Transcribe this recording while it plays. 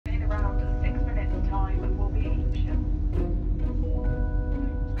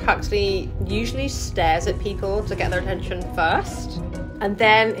Huxley usually stares at people to get their attention first, and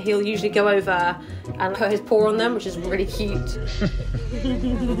then he'll usually go over and put his paw on them, which is really cute.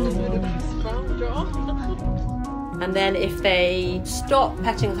 And then if they stop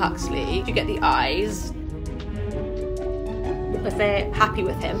petting Huxley, you get the eyes. If they're happy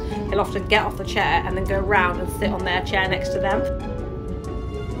with him, he'll often get off the chair and then go around and sit on their chair next to them.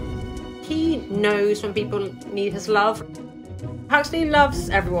 He knows when people need his love. Huxley loves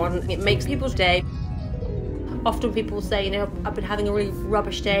everyone. It makes people's day. Often people say, you know, I've been having a really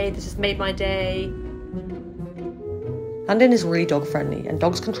rubbish day, this has made my day. London is really dog friendly and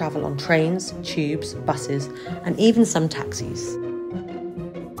dogs can travel on trains, tubes, buses and even some taxis.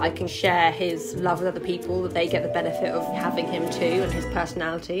 I can share his love with other people, that they get the benefit of having him too and his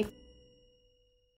personality.